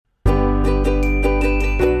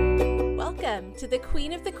the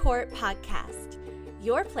Queen of the Court podcast,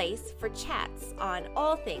 your place for chats on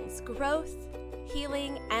all things growth,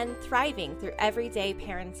 healing, and thriving through everyday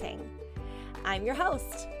parenting. I'm your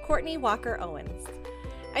host, Courtney Walker Owens.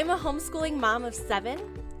 I'm a homeschooling mom of 7,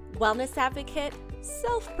 wellness advocate,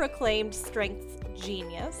 self-proclaimed strength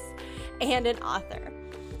genius, and an author.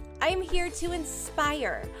 I'm here to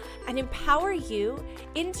inspire and empower you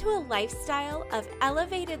into a lifestyle of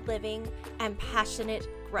elevated living and passionate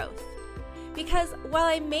growth. Because while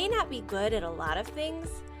I may not be good at a lot of things,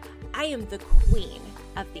 I am the queen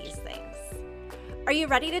of these things. Are you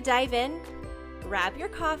ready to dive in? Grab your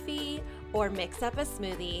coffee or mix up a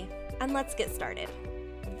smoothie and let's get started.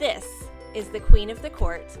 This is the Queen of the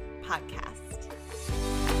Court podcast.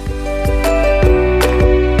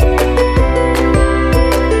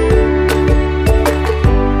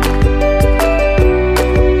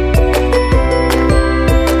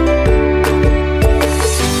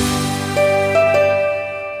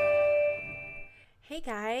 Hey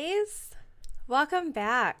guys, welcome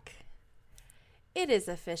back. It is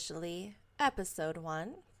officially episode 1,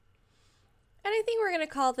 and I think we're going to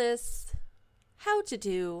call this How to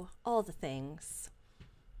Do All the Things.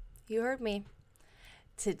 You heard me.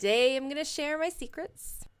 Today I'm going to share my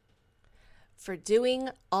secrets for doing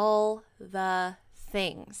all the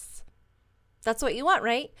things. That's what you want,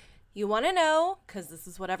 right? You want to know, because this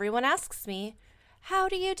is what everyone asks me, how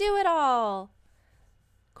do you do it all?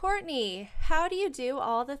 Courtney, how do you do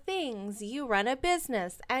all the things? You run a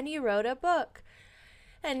business and you wrote a book.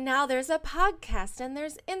 And now there's a podcast and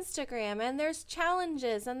there's Instagram and there's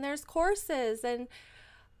challenges and there's courses. And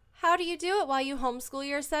how do you do it while you homeschool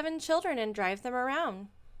your 7 children and drive them around?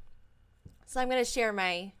 So I'm going to share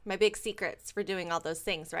my big secrets for doing all those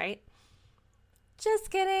things, right? Just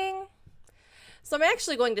kidding. So I'm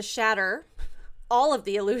actually going to shatter all of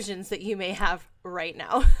the illusions that you may have right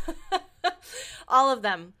now. All of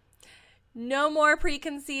them. No more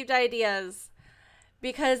preconceived ideas,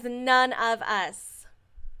 because none of us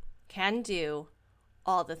can do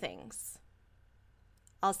all the things.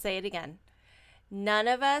 I'll say it again. None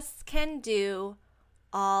of us can do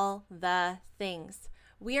all the things.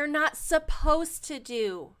 We are not supposed to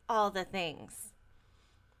do all the things.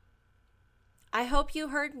 I hope you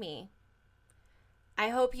heard me. I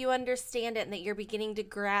hope you understand it and that you're beginning to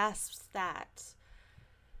grasp that.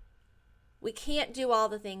 We can't do all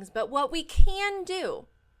the things, but what we can do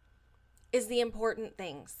is the important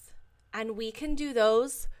things. And we can do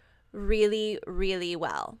those really, really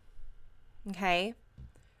well. Okay?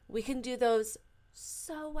 We can do those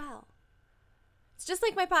so well. It's just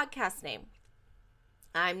like my podcast name.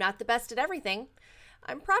 I'm not the best at everything.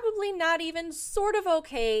 I'm probably not even sort of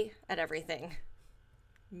okay at everything.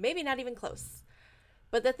 Maybe not even close.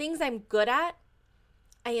 But the things I'm good at,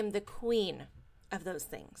 I am the queen of those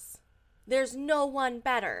things. There's no one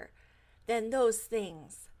better than those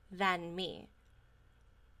things than me.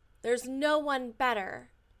 There's no one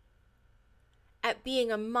better at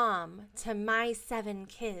being a mom to my 7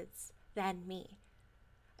 kids than me.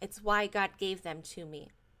 It's why God gave them to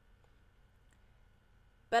me.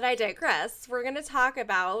 But I digress. We're going to talk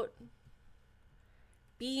about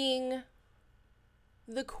being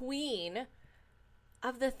the queen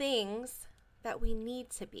of the things that we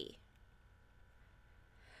need to be.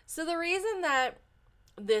 So the reason that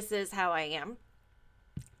this is how I am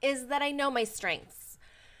is that I know my strengths.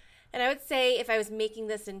 And I would say if I was making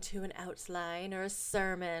this into an outline or a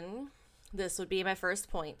sermon, this would be my first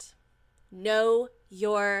point. Know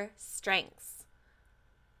your strengths.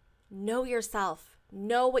 Know yourself.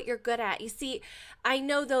 Know what you're good at. You see, I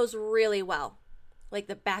know those really well, like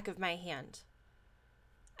the back of my hand.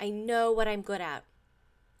 I know what I'm good at.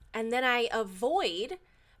 And then I avoid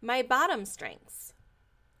my bottom strengths.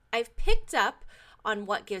 I've picked up on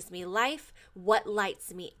what gives me life, what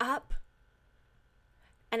lights me up,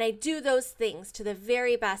 and I do those things to the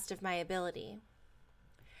very best of my ability.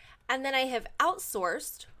 And then I have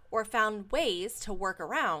outsourced or found ways to work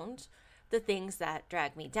around the things that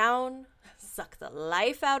drag me down, suck the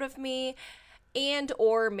life out of me, and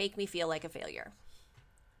or make me feel like a failure.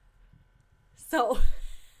 So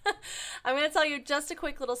I'm going to tell you just a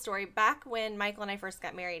quick little story. Back when Michael and I first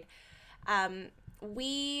got married,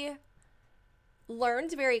 we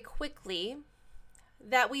learned very quickly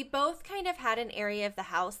that we both kind of had an area of the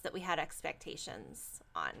house that we had expectations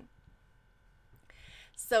on.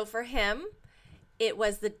 So for him, it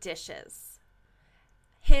was the dishes.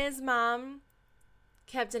 His mom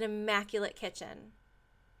kept an immaculate kitchen,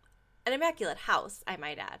 an immaculate house, I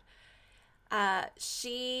might add. That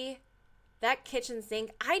kitchen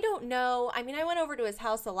sink, I don't know. I mean, I went over to his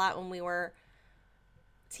house a lot when we were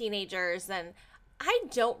teenagers, and I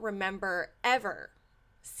don't remember ever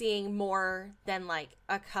seeing more than like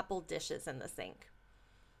a couple dishes in the sink.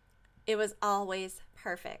 It was always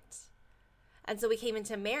perfect. And so we came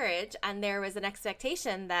into marriage and there was an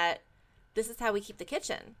expectation that this is how we keep the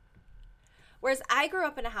kitchen. Whereas I grew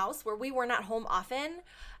up in a house where we were not home often.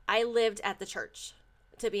 I lived at the church,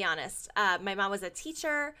 to be honest. My mom was a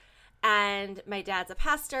teacher and my dad's a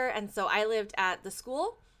pastor. And so I lived at the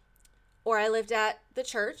school or I lived at the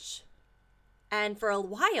church. And for a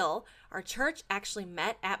while, our church actually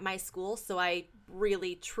met at my school. So I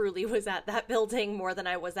really, truly was at that building more than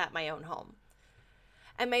I was at my own home.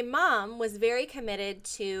 And my mom was very committed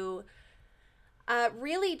to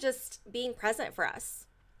really just being present for us.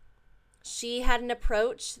 She had an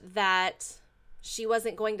approach that she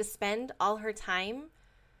wasn't going to spend all her time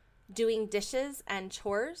doing dishes and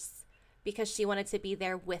chores because she wanted to be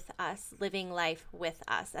there with us, living life with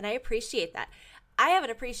us. And I appreciate that. I have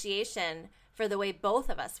an appreciation for the way both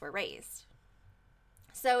of us were raised.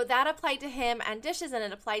 So that applied to him and dishes, and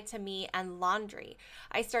it applied to me and laundry.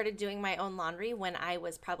 I started doing my own laundry when I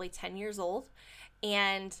was probably 10 years old,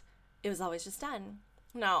 and it was always just done.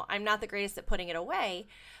 No, I'm not the greatest at putting it away,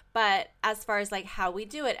 but as far as like how we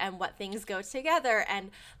do it and what things go together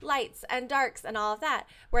and lights and darks and all of that,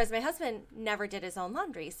 whereas my husband never did his own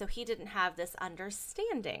laundry, so he didn't have this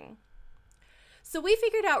understanding. So we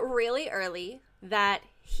figured out really early that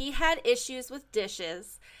he had issues with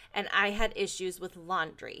dishes and I had issues with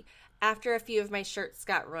laundry. After a few of my shirts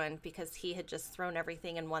got ruined because he had just thrown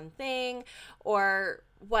everything in one thing or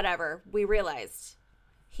whatever, we realized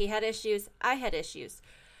he had issues, I had issues.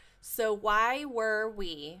 So why were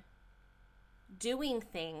we doing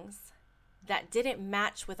things that didn't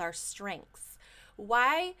match with our strengths?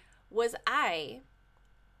 Why was I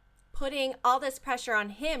putting all this pressure on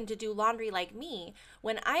him to do laundry like me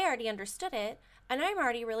when I already understood it and I'm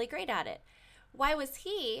already really great at it? Why was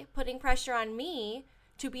he putting pressure on me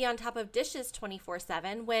to be on top of dishes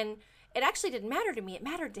 24/7 when it actually didn't matter to me? It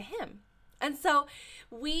mattered to him. And so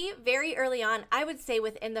we very early on, I would say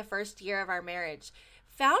within the first year of our marriage,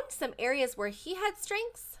 found some areas where he had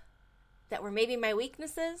strengths that were maybe my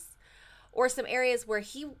weaknesses, or some areas where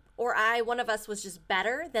he or I, one of us was just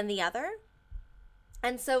better than the other.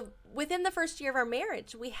 And so within the first year of our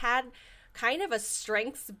marriage, we had kind of a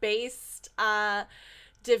strengths-based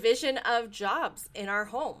division of jobs in our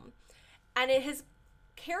home. And it has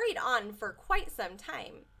carried on for quite some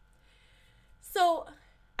time. So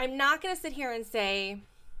I'm not going to sit here and say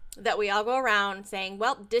that we all go around saying,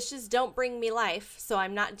 well, dishes don't bring me life, so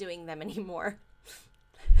I'm not doing them anymore.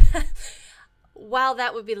 While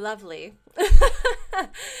that would be lovely,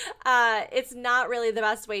 it's not really the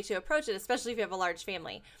best way to approach it, especially if you have a large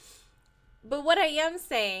family. But what I am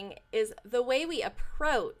saying is the way we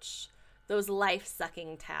approach those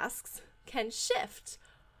life-sucking tasks can shift,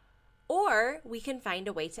 or we can find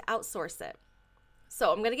a way to outsource it.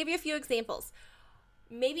 So I'm going to give you a few examples.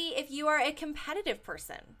 Maybe if you are a competitive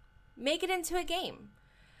person, make it into a game.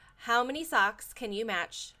 How many socks can you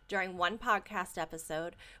match during one podcast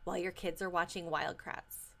episode while your kids are watching Wild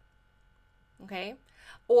Kratts? Okay?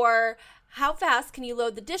 Or how fast can you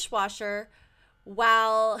load the dishwasher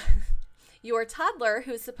while your toddler,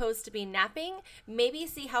 who's supposed to be napping, maybe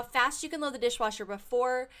see how fast you can load the dishwasher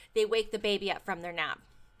before they wake the baby up from their nap?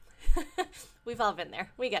 We've all been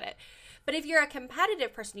there. We get it. But if you're a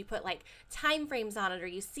competitive person, you put like time frames on it, or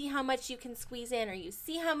you see how much you can squeeze in, or you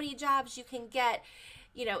see how many jobs you can get,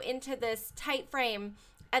 into this tight frame,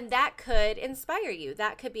 and that could inspire you.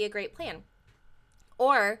 That could be a great plan.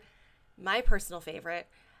 Or my personal favorite,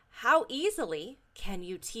 how easily can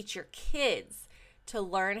you teach your kids to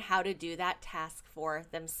learn how to do that task for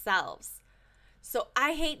themselves? So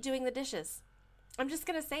I hate doing the dishes. I'm just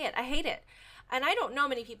going to say it. I hate it. And I don't know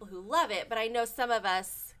many people who love it, but I know some of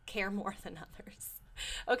us care more than others.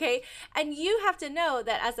 Okay? And you have to know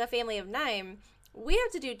that as a family of 9, we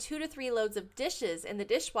have to do 2 to 3 loads of dishes in the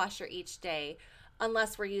dishwasher each day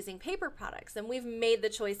unless we're using paper products. And we've made the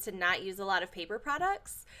choice to not use a lot of paper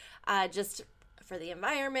products just for the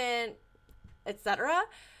environment, etc.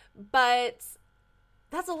 But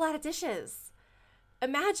that's a lot of dishes.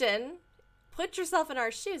 Imagine, put yourself in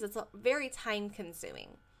our shoes. It's very time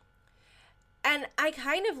consuming. And I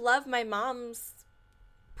kind of love my mom's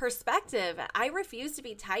perspective. I refuse to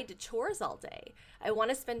be tied to chores all day. I want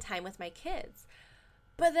to spend time with my kids.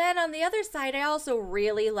 But then on the other side, I also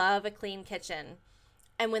really love a clean kitchen.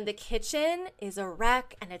 And when the kitchen is a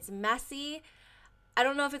wreck and it's messy, I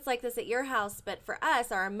don't know if it's like this at your house, but for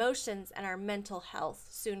us, our emotions and our mental health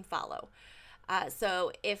soon follow.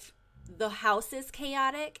 So if the house is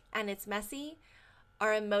chaotic and it's messy,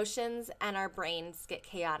 our emotions and our brains get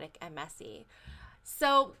chaotic and messy.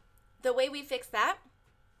 So the way we fix that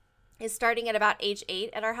is starting at about age 8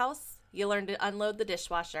 at our house, you learn to unload the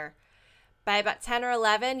dishwasher. By about 10 or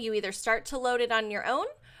 11, you either start to load it on your own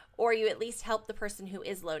or you at least help the person who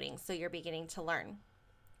is loading, so you're beginning to learn.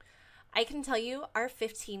 I can tell you our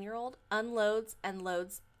 15-year-old unloads and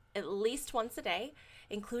loads at least once a day,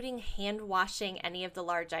 including hand washing any of the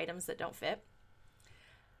large items that don't fit.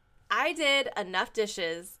 I did enough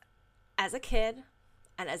dishes as a kid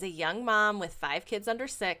and as a young mom with 5 kids under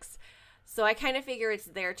 6, so I kind of figure it's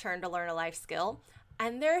their turn to learn a life skill,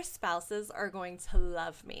 and their spouses are going to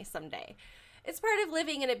love me someday. It's part of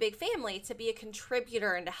living in a big family to be a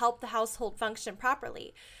contributor and to help the household function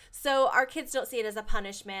properly. So our kids don't see it as a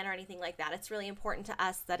punishment or anything like that. It's really important to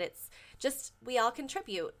us that it's just we all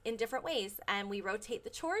contribute in different ways and we rotate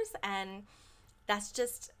the chores, and that's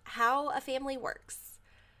just how a family works.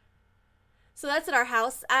 So that's at our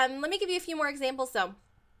house. Let me give you a few more examples though.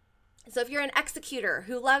 So if you're an executor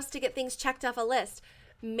who loves to get things checked off a list,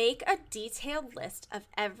 make a detailed list of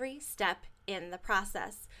every step in the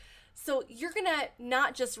process. So you're going to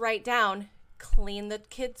not just write down, clean the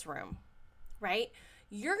kids' room, right?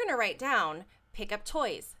 You're going to write down, pick up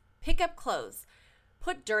toys, pick up clothes,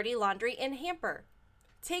 put dirty laundry in hamper,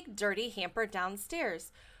 take dirty hamper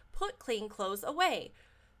downstairs, put clean clothes away,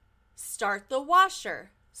 start the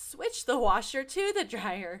washer, switch the washer to the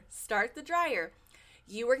dryer, start the dryer.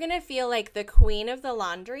 You are going to feel like the queen of the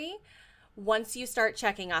laundry once you start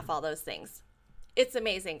checking off all those things. It's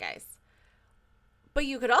amazing, guys. But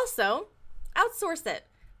you could also outsource it.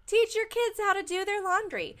 Teach your kids how to do their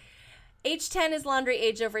laundry. Age 10 is laundry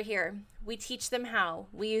age over here. We teach them how.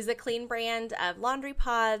 We use a clean brand of laundry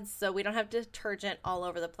pods so we don't have detergent all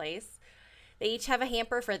over the place. They each have a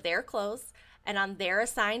hamper for their clothes, and on their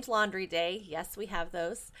assigned laundry day, yes, we have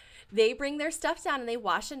those, they bring their stuff down and they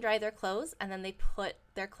wash and dry their clothes, and then they put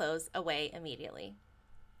their clothes away immediately.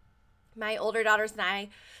 My older daughters and I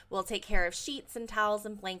will take care of sheets and towels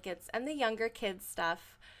and blankets and the younger kids'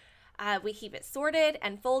 stuff. We keep it sorted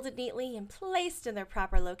and folded neatly and placed in their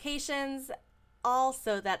proper locations, all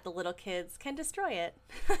so that the little kids can destroy it.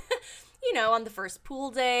 On the first pool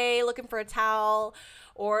day, looking for a towel,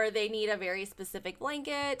 or they need a very specific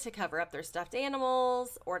blanket to cover up their stuffed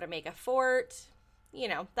animals or to make a fort.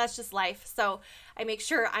 That's just life. So I make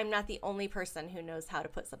sure I'm not the only person who knows how to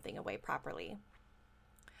put something away properly.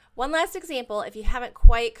 One last example, if you haven't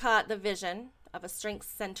quite caught the vision of a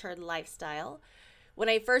strengths-centered lifestyle. When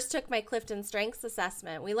I first took my Clifton Strengths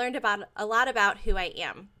Assessment, we learned a lot about who I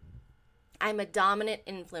am. I'm a dominant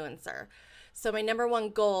influencer. So my number one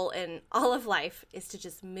goal in all of life is to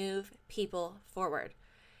just move people forward.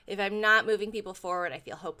 If I'm not moving people forward, I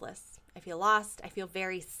feel hopeless. I feel lost. I feel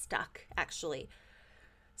very stuck, actually.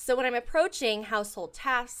 So when I'm approaching household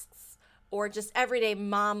tasks or just everyday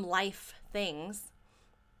mom life things,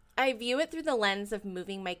 I view it through the lens of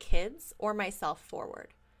moving my kids or myself forward.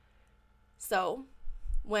 So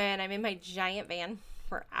when I'm in my giant van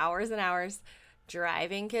for hours and hours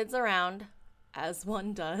driving kids around, as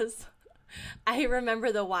one does, I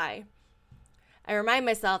remember the why. I remind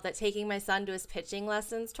myself that taking my son to his pitching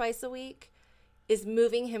lessons twice a week is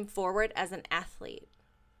moving him forward as an athlete.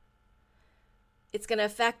 It's going to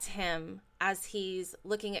affect him as he's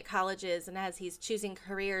looking at colleges and as he's choosing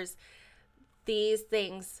careers. These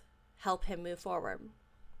things help him move forward.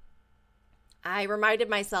 I reminded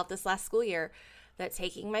myself this last school year that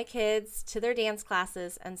taking my kids to their dance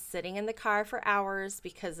classes and sitting in the car for hours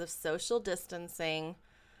because of social distancing,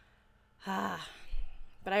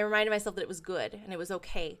 but I reminded myself that it was good and it was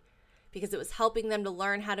okay because it was helping them to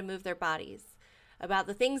learn how to move their bodies, about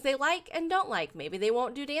the things they like and don't like. Maybe they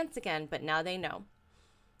won't do dance again, but now they know.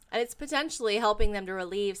 And it's potentially helping them to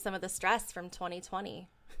relieve some of the stress from 2020.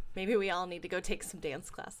 Maybe we all need to go take some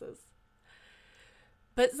dance classes.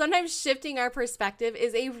 But sometimes shifting our perspective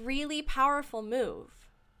is a really powerful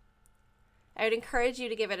move. I would encourage you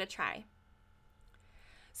to give it a try.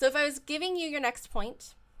 So if I was giving you your next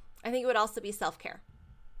point, I think it would also be self-care.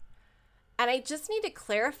 And I just need to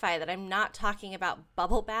clarify that I'm not talking about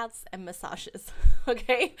bubble baths and massages,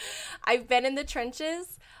 okay? I've been in the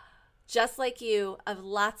trenches, just like you, of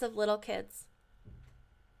lots of little kids.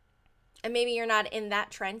 And maybe you're not in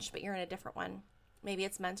that trench, but you're in a different one. Maybe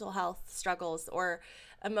it's mental health struggles or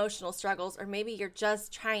emotional struggles, or maybe you're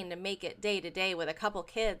just trying to make it day to day with a couple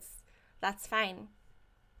kids. That's fine.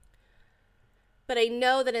 But I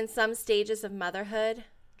know that in some stages of motherhood,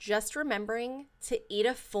 just remembering to eat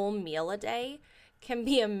a full meal a day can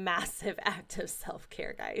be a massive act of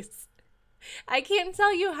self-care, guys. I can't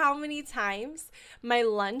tell you how many times my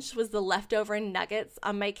lunch was the leftover nuggets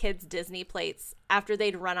on my kids' Disney plates after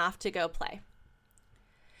they'd run off to go play.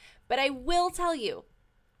 But I will tell you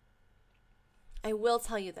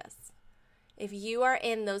this. If you are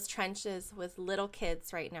in those trenches with little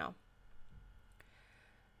kids right now,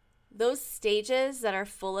 those stages that are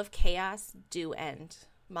full of chaos do end,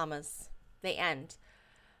 mamas. They end.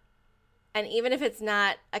 And even if it's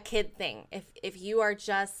not a kid thing, if you are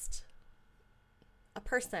just a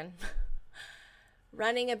person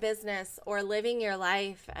running a business or living your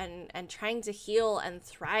life and trying to heal and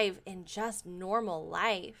thrive in just normal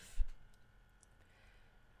life,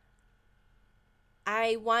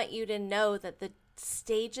 I want you to know that the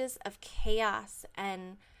stages of chaos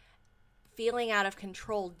and feeling out of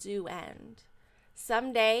control do end.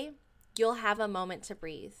 Someday, you'll have a moment to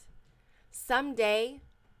breathe. Someday,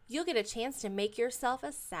 you'll get a chance to make yourself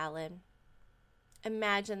a salad.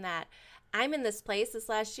 Imagine that. I'm in this place this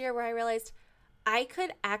last year where I realized I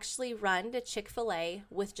could actually run to Chick-fil-A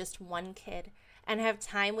with just one kid and have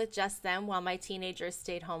time with just them while my teenagers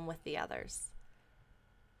stayed home with the others.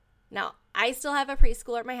 Now, I still have a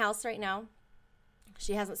preschooler at my house right now.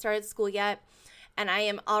 She hasn't started school yet, and I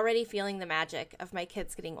am already feeling the magic of my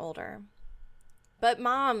kids getting older. But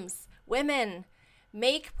moms, women,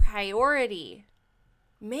 make priority.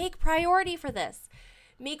 Make priority for this.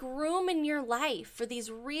 Make room in your life for these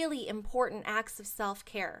really important acts of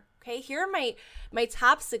self-care. Okay, here are my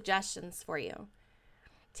top suggestions for you.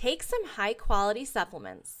 Take some high-quality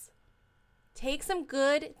supplements. Take some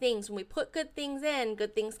good things. When we put good things in,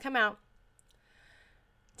 good things come out.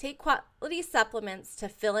 Take quality supplements to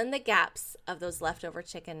fill in the gaps of those leftover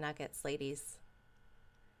chicken nuggets, ladies.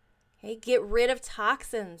 Okay, get rid of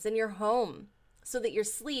toxins in your home so that your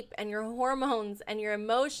sleep and your hormones and your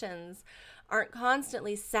emotions aren't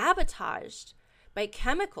constantly sabotaged by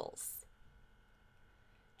chemicals.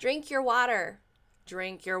 Drink your water.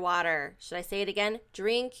 Drink your water. Should I say it again?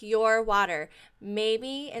 Drink your water.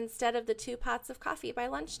 Maybe instead of the 2 pots of coffee by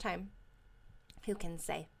lunchtime. Who can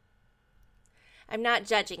say? I'm not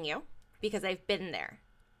judging you because I've been there.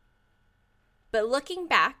 But looking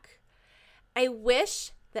back, I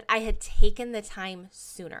wish that I had taken the time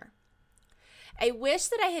sooner. I wish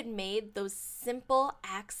that I had made those simple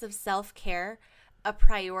acts of self-care a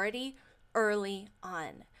priority early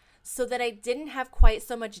on so that I didn't have quite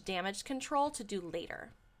so much damage control to do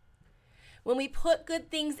later. When we put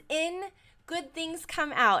good things in, good things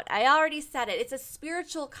come out. I already said it. It's a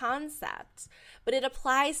spiritual concept, but it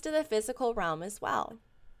applies to the physical realm as well.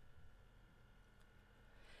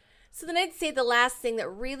 So then I'd say the last thing that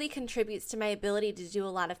really contributes to my ability to do a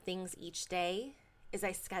lot of things each day is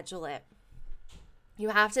I schedule it. You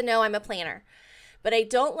have to know I'm a planner, but I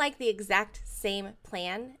don't like the exact same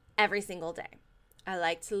plan every single day. I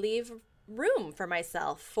like to leave room for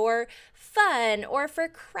myself for fun or for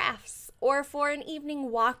crafts or for an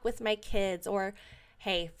evening walk with my kids or,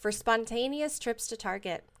 hey, for spontaneous trips to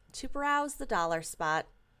Target to browse the dollar spot.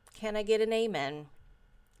 Can I get an amen?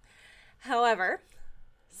 However,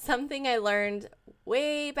 something I learned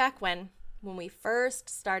way back when we first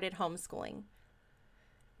started homeschooling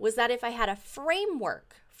was that if I had a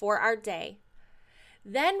framework for our day,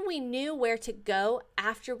 then we knew where to go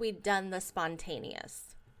after we'd done the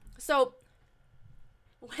spontaneous. So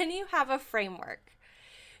when you have a framework,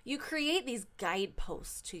 you create these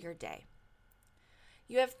guideposts to your day.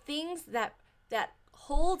 You have things that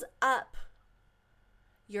hold up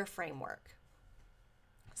your framework.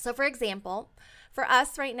 So for example, for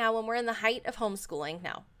us right now, when we're in the height of homeschooling,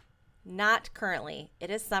 now, not currently, it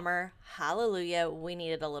is summer, hallelujah, we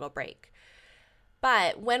needed a little break.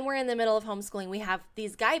 But when we're in the middle of homeschooling, we have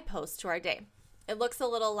these guideposts to our day. It looks a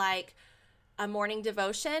little like a morning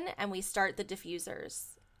devotion, and we start the diffusers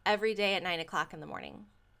every day at 9 o'clock in the morning.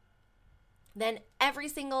 Then every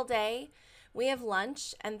single day, we have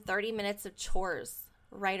lunch and 30 minutes of chores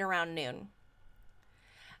right around noon.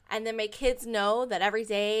 And then my kids know that every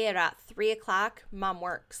day at about 3 o'clock, mom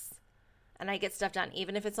works. And I get stuff done.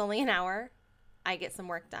 Even if it's only an hour, I get some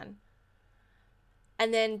work done.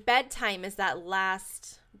 And then bedtime is that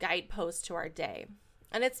last guidepost to our day.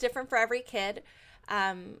 And it's different for every kid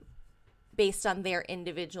based on their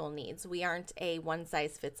individual needs. We aren't a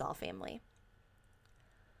one-size-fits-all family.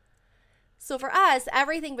 So for us,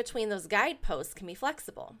 everything between those guideposts can be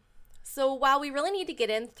flexible. So while we really need to get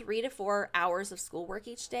in 3 to 4 hours of schoolwork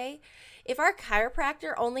each day, if our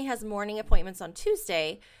chiropractor only has morning appointments on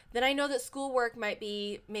Tuesday, then I know that schoolwork might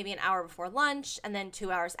be maybe an hour before lunch and then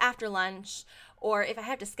 2 hours after lunch. Or if I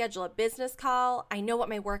have to schedule a business call, I know what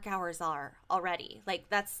my work hours are already. Like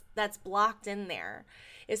that's blocked in there.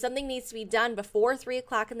 If something needs to be done before 3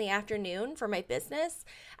 o'clock in the afternoon for my business,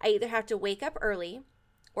 I either have to wake up early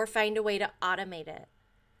or find a way to automate it.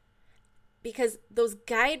 Because those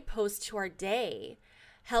guideposts to our day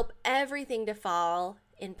help everything to fall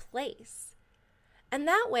in place. And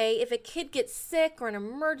that way, if a kid gets sick or an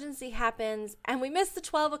emergency happens and we miss the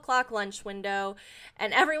 12 o'clock lunch window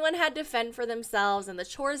and everyone had to fend for themselves and the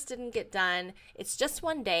chores didn't get done, it's just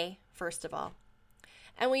one day, first of all.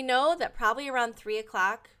 And we know that probably around 3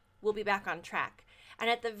 o'clock, we'll be back on track. And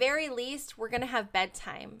at the very least, we're going to have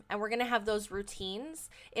bedtime and we're going to have those routines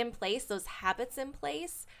in place, those habits in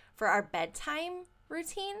place for our bedtime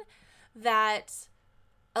routine that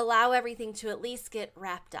allow everything to at least get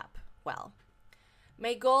wrapped up well.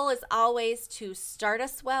 My goal is always to start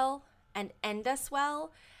us well and end us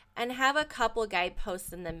well and have a couple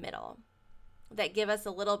guideposts in the middle that give us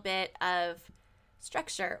a little bit of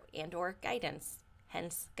structure and or guidance,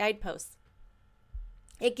 hence guideposts.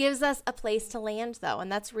 It gives us a place to land though,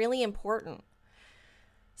 and that's really important.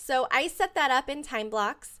 So I set that up in time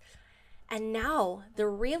blocks, and now the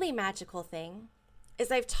really magical thing is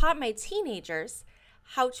I've taught my teenagers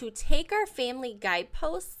how to take our family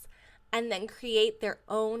guideposts and then create their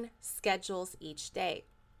own schedules each day.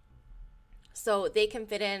 So they can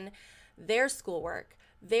fit in their schoolwork,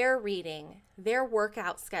 their reading, their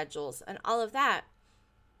workout schedules, and all of that.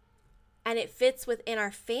 And it fits within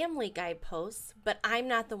our family guideposts, but I'm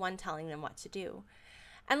not the one telling them what to do.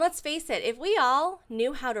 And let's face it, if we all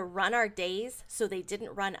knew how to run our days so they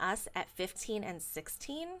didn't run us at 15 and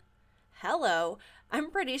 16, hello,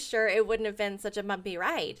 I'm pretty sure it wouldn't have been such a bumpy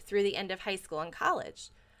ride through the end of high school and college.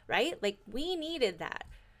 Right? Like we needed that.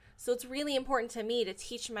 So it's really important to me to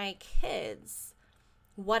teach my kids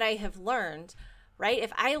what I have learned, right?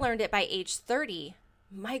 If I learned it by age 30,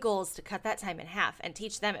 my goal is to cut that time in half and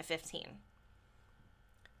teach them at 15.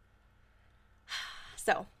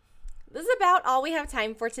 So this is about all we have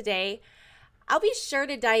time for today. I'll be sure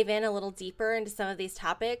to dive in a little deeper into some of these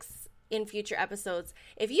topics in future episodes.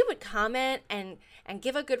 If you would comment and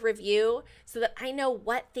give a good review so that I know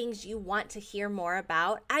what things you want to hear more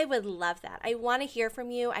about, I would love that. I want to hear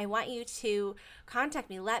from you. I want you to contact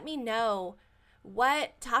me. Let me know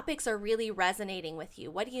what topics are really resonating with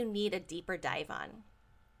you. What do you need a deeper dive on?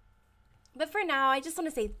 But for now, I just want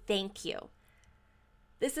to say thank you.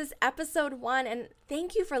 This is episode 1, and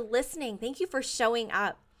thank you for listening. Thank you for showing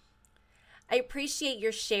up. I appreciate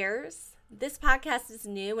your shares. This podcast is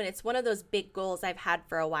new, and it's one of those big goals I've had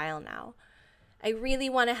for a while now. I really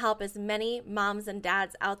want to help as many moms and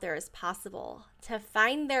dads out there as possible to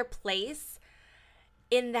find their place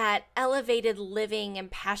in that elevated living and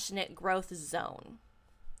passionate growth zone.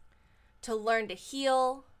 To learn to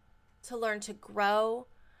heal, to learn to grow,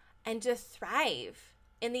 and to thrive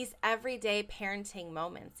in these everyday parenting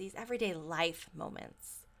moments, these everyday life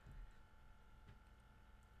moments.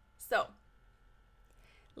 So,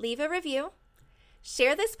 leave a review,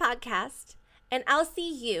 share this podcast, and I'll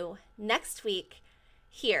see you next week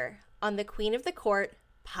here on the Queen of the Court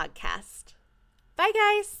podcast. Bye,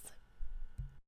 guys.